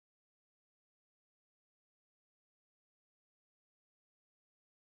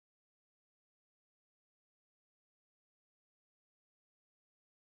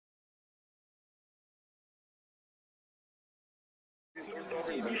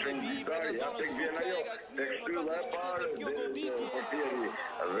topin për shëndetëtar, ja tek vjen ajo, tek shtylla e parë, portieri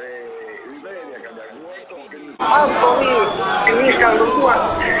dhe Albania ka larguar topin. Albania finisht kanë luftuar,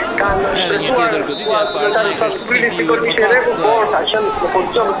 kanë shpërtuar lojtarët sa Superligës sikorisht e rregull, por ka qenë në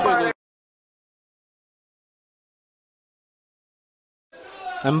pozicion të parë.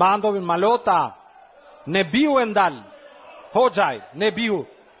 E mban topin Malota. Nebihu e ndal. Hoxhaj, Nebihu.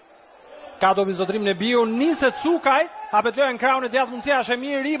 Ka topin zotrim Nebihu, niset Sukaj, hapet lojën krahun e djathtë mundësia është e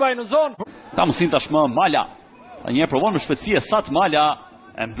mirë Ribaj në zonë. Ka mundësin tashmë Mala. Një provon me shpejtësi e sakt Mala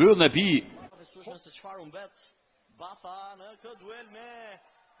e mbyll Nebi. Se çfarë humbet Bafa në këtë duel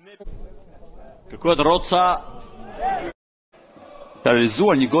me Kërkohet Roca. Ka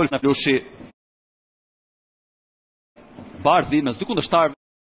realizuar një gol në Flushi. Bardhi mes dy kundërshtarëve.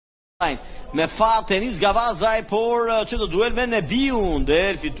 me fat tenis Gavazaj, por që të duel me Nebihu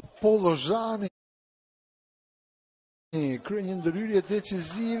der fitu. Pollozhani kryen një ndërhyrje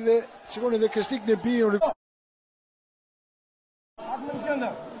decisive. Shikoni dhe Kreshnik Nebihu.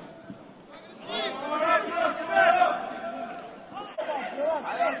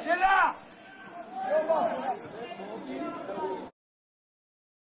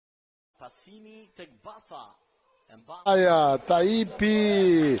 Pasimi tek Bafa. Aja,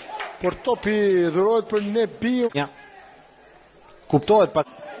 Taipi, por topi dhurohet për Nebihu. Ja. Kuptohet pas.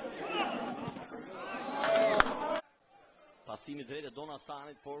 Pasimi drejt e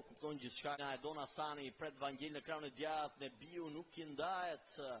Donasanit, por kupton gjithçka nga e Donasani, pret Vangel në krahun e djathtë, Nebihu nuk i ndahet.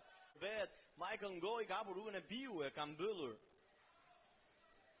 Bet Michael Ngoj ka hapur rrugën e Nebihu, e ka mbyllur.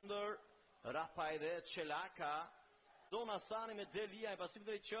 Ndër Rapaj dhe Çelaka. Donasani me Delia e pasim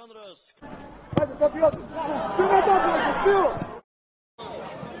drejt qendrës.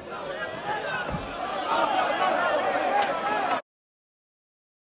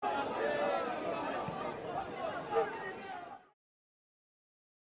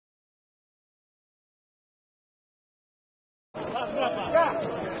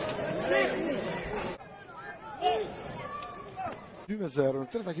 Dy me 0, në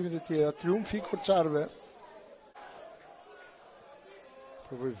tre takimet e tjera, triumfi i korçarëve.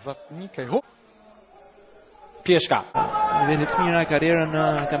 Provoj Vatnika i hop. Pjeshka. Në vendit mirë në karrierën në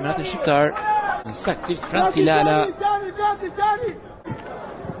kampionatin shqiptar. Saktësisht Franci Lala.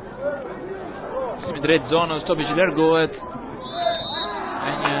 Si drejt zonës, topi që largohet.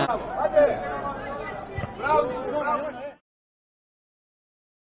 Ka një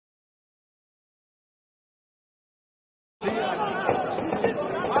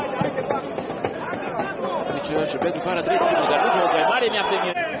që është betur para drejt sumit, dar nuk Hoxhaj marrë mjaft e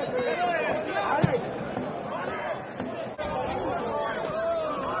mirë.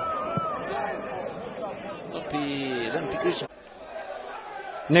 Topi dhënë pikërisht.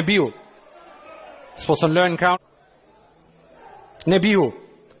 Nebihu. S'poson lojën krahun. Nebihu.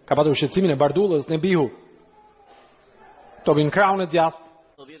 Ka patur shqetësimin e Bardullës, Nebihu. Topin krahun e djathtë.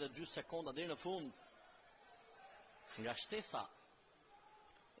 92 sekonda deri në fund. Nga shtesa.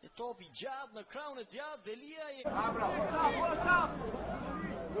 E topi gjatë në krahun e djathtë, Delia i...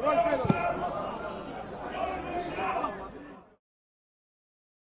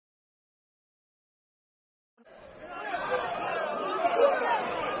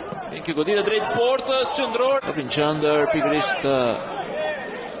 Kjo goditje drejt portës, qendror. Topin qendër pikërisht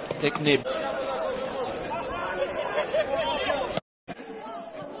tek Neb.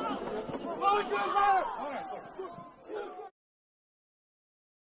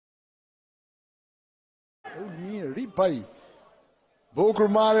 Mirë, Ripaj. Bukur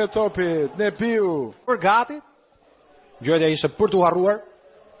marrja e topit, Nebihu. Për gati. Gjojtja ishte për t'u harruar.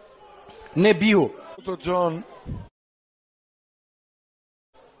 Nebihu. John.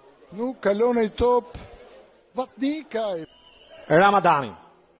 Nuk kalon ai top. Vatnika. Ramadani.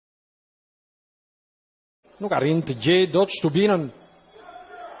 Nuk arrin të gjej dot shtubinën.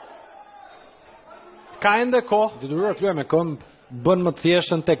 Ka ende kohë, detyruar të luajë me këmbë, bën më të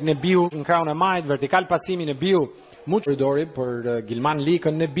thjeshtën tek Nebihu në krahun e majt, vertikal pasimi Nebihu, muç korridori për Gilman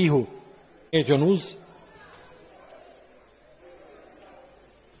Likën Nebihu. Ertionuz.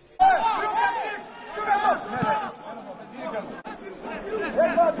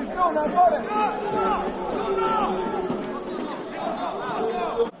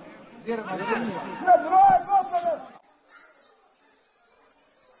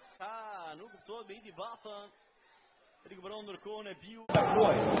 Nuk kuptohet me Idi Bathën. Rikupëron ndërkohë Nebihu.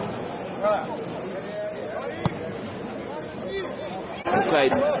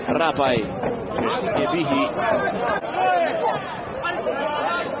 Kujt Rapaj. Kreshnik Nebihi.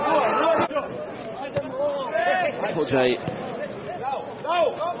 Hoxhaj.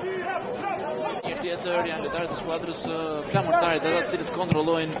 tjetër janë lojtarët e skuadrës flamurtarit, ata të cilët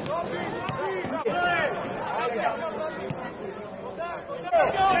kontrollojnë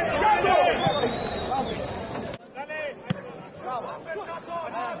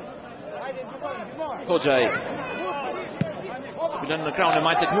Hoxhaj. Bilën në krahun e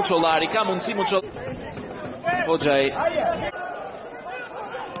majtë tek Muçollari, ka mundësi Hoxhaj.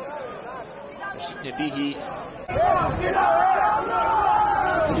 Nebihi.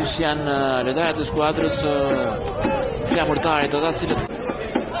 Sërish janë lojtarët e skuadrës flamurtarit, ata të cilët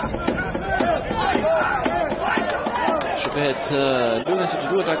shpehet luajnë siç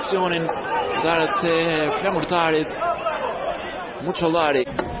duhet aksionin lojtarët e flamurtarit. Muçollari.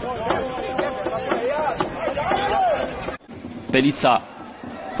 Belica.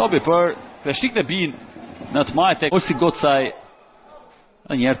 Topi për Kreshnik Nebin në të majtë tek Olsi Gocaj.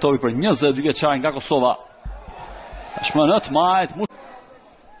 Në njerë topi për 22 vjeçar nga Kosova. Tashmë në të majtë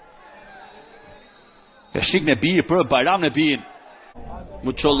Kreshnik Nebin për Bajram Nebin.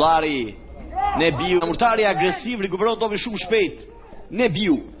 Muçollari. Nebihu, flamurtari agresiv, rikuperon topin shumë shpejt.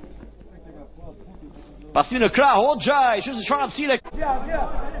 Nebihu. Pasimi në krah, Hoxhaj, shumë se çfarë hapësire.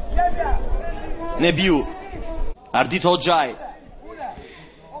 Nebihu. Ardit Hoxhaj.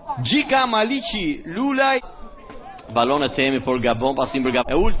 Gjika Maliqi Lulaj. Balonet temi por gabon, pasim për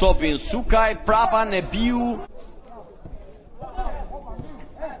gabon. E ul topin Sukaj, prapa Nebihu.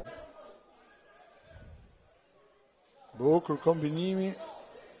 Bukur kombinimi.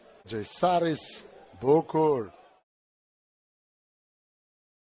 Gjejsaris, bukur.